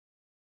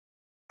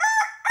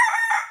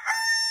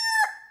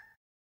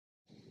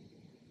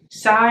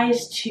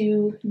Size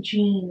 2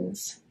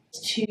 jeans.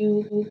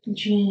 2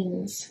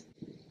 jeans.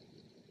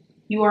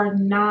 You are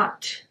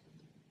not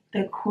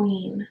the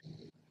queen.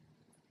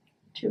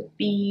 To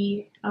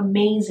be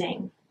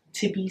amazing,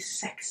 to be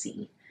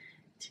sexy,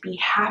 to be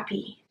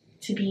happy,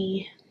 to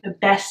be the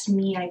best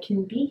me I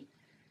can be.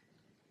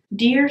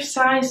 Dear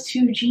size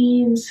 2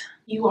 jeans,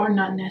 you are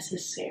not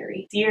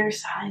necessary. Dear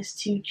size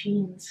 2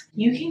 jeans,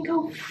 you can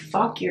go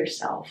fuck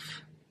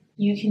yourself.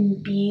 You can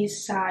be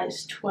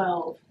size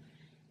 12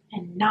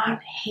 and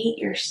not hate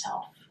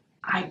yourself.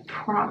 I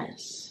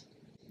promise.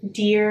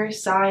 Dear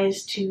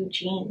size 2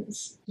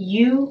 jeans,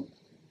 you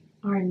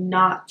are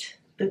not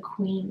the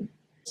queen.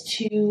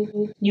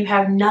 You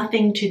have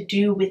nothing to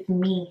do with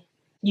me.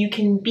 You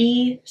can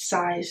be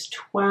size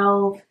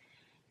 12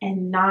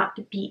 and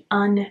not be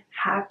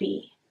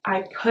unhappy.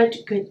 I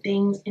put good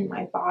things in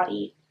my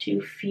body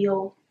to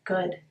feel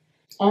good.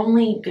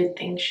 Only good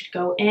things should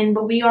go in,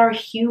 but we are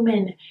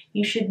human.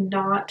 You should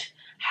not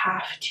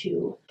have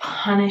to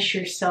punish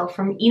yourself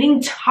from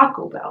eating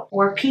Taco Bell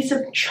or a piece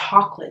of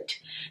chocolate.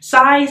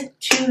 Size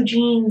 2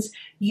 jeans,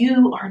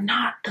 you are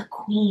not the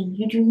queen.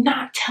 You do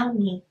not tell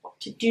me what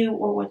to do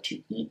or what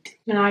to eat.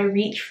 When I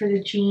reach for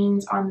the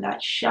jeans on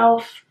that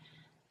shelf,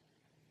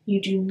 you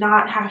do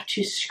not have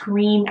to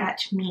scream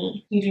at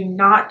me. You do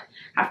not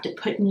have to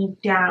put me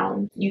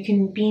down. You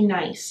can be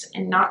nice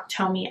and not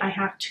tell me I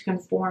have to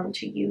conform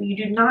to you. You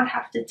do not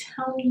have to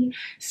tell me,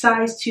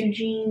 size 2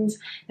 jeans,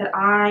 that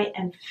I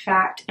am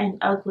fat and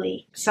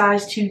ugly.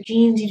 Size 2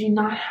 jeans, you do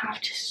not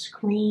have to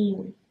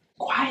scream.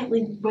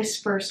 Quietly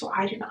whisper so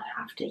I do not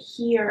have to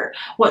hear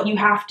what you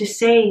have to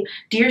say.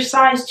 Dear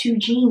size 2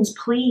 jeans,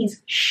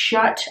 please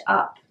shut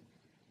up.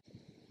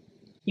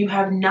 You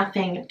have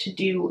nothing to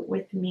do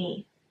with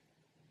me.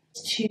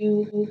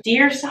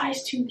 Dear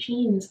size 2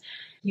 jeans,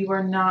 you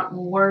are not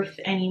worth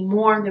any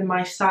more than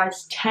my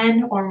size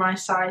 10 or my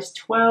size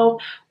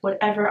 12,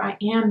 whatever I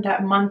am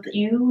that month.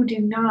 You do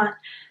not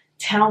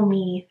tell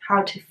me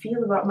how to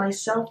feel about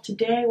myself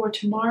today or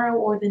tomorrow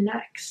or the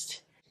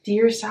next.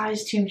 Dear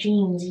size 2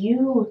 jeans,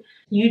 you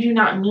do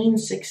not mean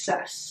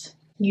success.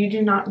 You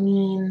do not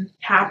mean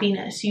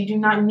happiness. You do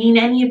not mean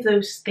any of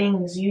those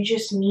things. You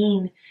just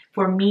mean,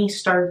 for me,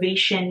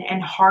 starvation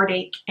and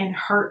heartache and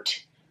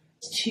hurt.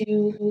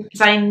 Because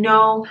I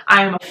know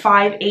I am a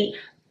 5'8"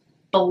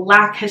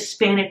 Black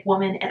Hispanic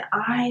woman and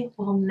I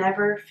will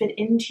never fit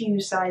into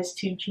you, size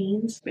 2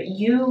 jeans. But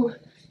you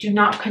do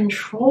not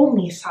control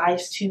me,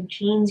 size 2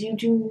 jeans. You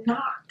do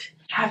not.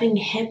 Having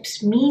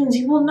hips means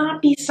you will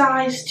not be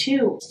size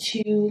 2.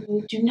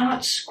 Do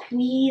not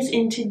squeeze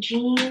into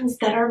jeans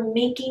that are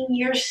making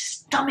your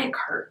stomach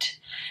hurt.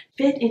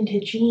 Fit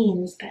into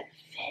jeans that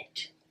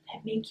fit,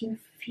 that make you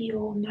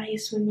feel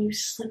nice when you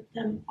slip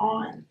them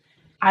on.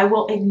 I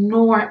will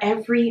ignore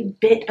every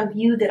bit of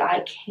you that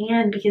I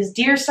can because,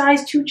 dear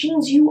size 2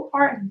 jeans, you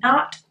are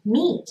not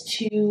me.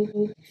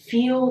 To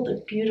feel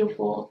the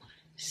beautiful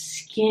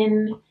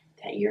skin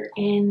that you're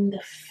in,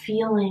 the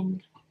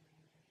feeling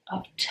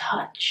of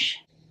touch.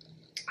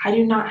 I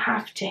do not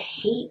have to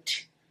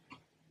hate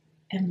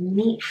the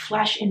meat,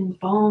 flesh, and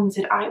bones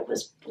that I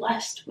was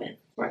blessed with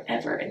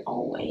forever and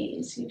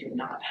always. You do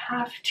not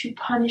have to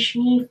punish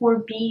me for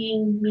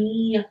being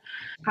me.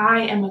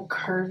 I am a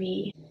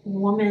curvy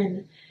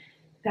woman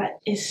that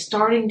is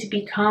starting to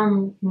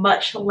become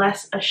much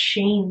less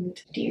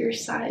ashamed. Dear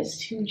size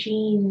 2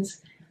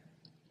 jeans,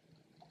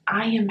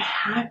 I am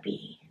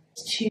happy.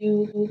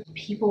 To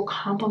people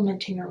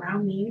complimenting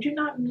around me, you do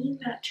not mean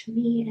that to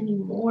me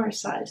anymore,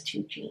 size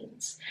 2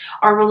 jeans.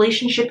 Our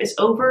relationship is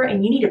over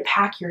and you need to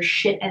pack your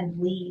shit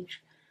and leave.